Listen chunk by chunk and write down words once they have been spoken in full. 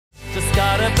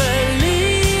Gotta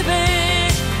believe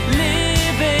it,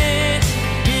 live it,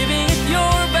 giving it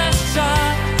your best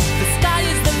shot. The sky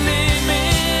is the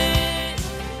limit.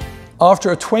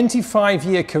 After a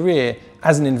 25-year career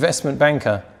as an investment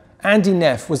banker, Andy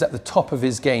Neff was at the top of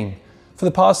his game. For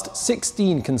the past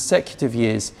 16 consecutive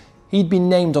years, he'd been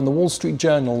named on the Wall Street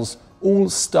Journal's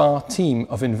all-star team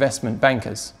of investment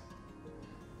bankers.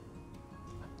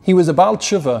 He was a Baal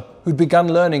Tshuva who'd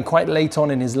begun learning quite late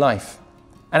on in his life.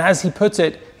 And as he put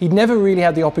it, he'd never really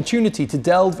had the opportunity to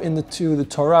delve into the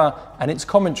Torah and its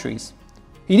commentaries.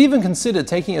 He'd even considered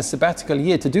taking a sabbatical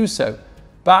year to do so.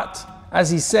 But, as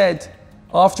he said,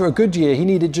 after a good year, he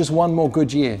needed just one more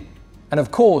good year. And of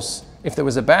course, if there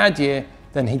was a bad year,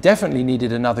 then he definitely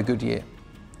needed another good year.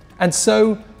 And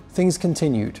so things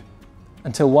continued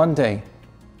until one day,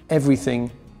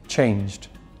 everything changed.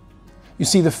 You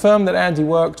see, the firm that Andy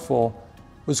worked for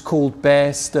was called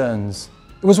Bear Stearns.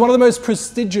 It was one of the most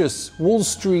prestigious Wall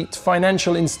Street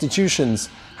financial institutions,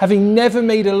 having never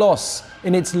made a loss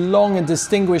in its long and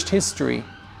distinguished history.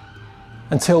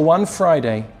 Until one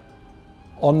Friday,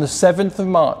 on the 7th of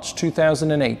March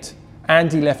 2008,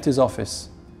 Andy left his office.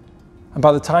 And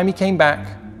by the time he came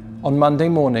back on Monday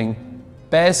morning,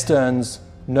 Bear Stearns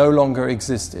no longer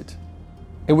existed.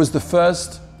 It was the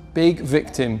first big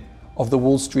victim of the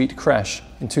Wall Street crash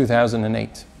in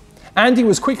 2008. Andy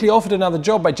was quickly offered another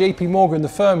job by JP Morgan, the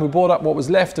firm who bought up what was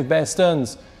left of Bear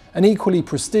Stearns, an equally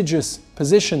prestigious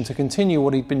position to continue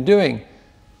what he'd been doing,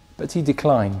 but he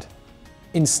declined.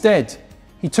 Instead,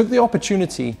 he took the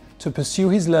opportunity to pursue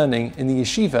his learning in the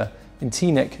yeshiva in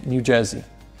Teaneck, New Jersey.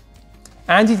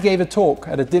 Andy gave a talk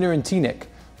at a dinner in Teaneck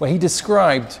where he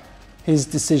described his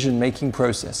decision-making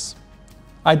process.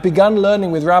 I'd begun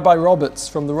learning with Rabbi Roberts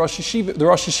from the Rosh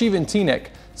Yeshiva in Teaneck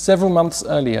several months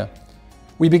earlier.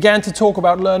 We began to talk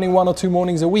about learning 1 or 2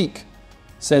 mornings a week,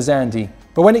 says Andy,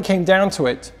 but when it came down to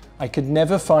it, I could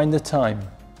never find the time.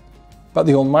 But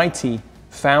the Almighty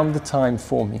found the time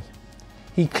for me.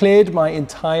 He cleared my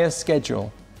entire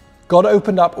schedule. God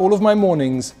opened up all of my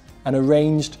mornings and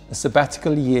arranged a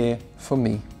sabbatical year for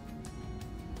me.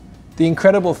 The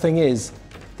incredible thing is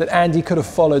that Andy could have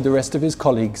followed the rest of his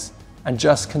colleagues and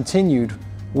just continued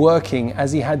working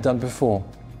as he had done before.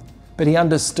 But he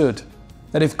understood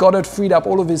that if God had freed up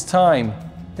all of his time,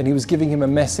 then he was giving him a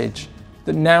message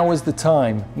that now was the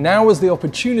time, now was the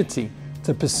opportunity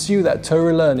to pursue that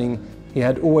Torah learning he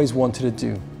had always wanted to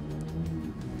do.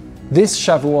 This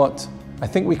Shavuot, I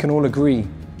think we can all agree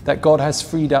that God has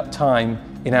freed up time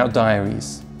in our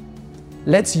diaries.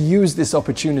 Let's use this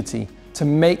opportunity to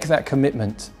make that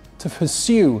commitment, to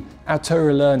pursue our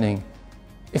Torah learning.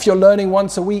 If you're learning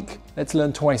once a week, let's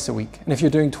learn twice a week. And if you're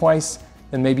doing twice,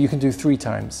 then maybe you can do 3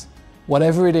 times.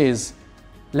 Whatever it is,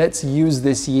 let's use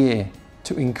this year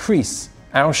to increase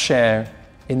our share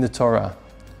in the Torah.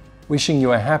 Wishing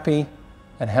you a happy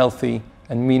and healthy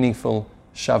and meaningful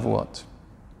Shavuot.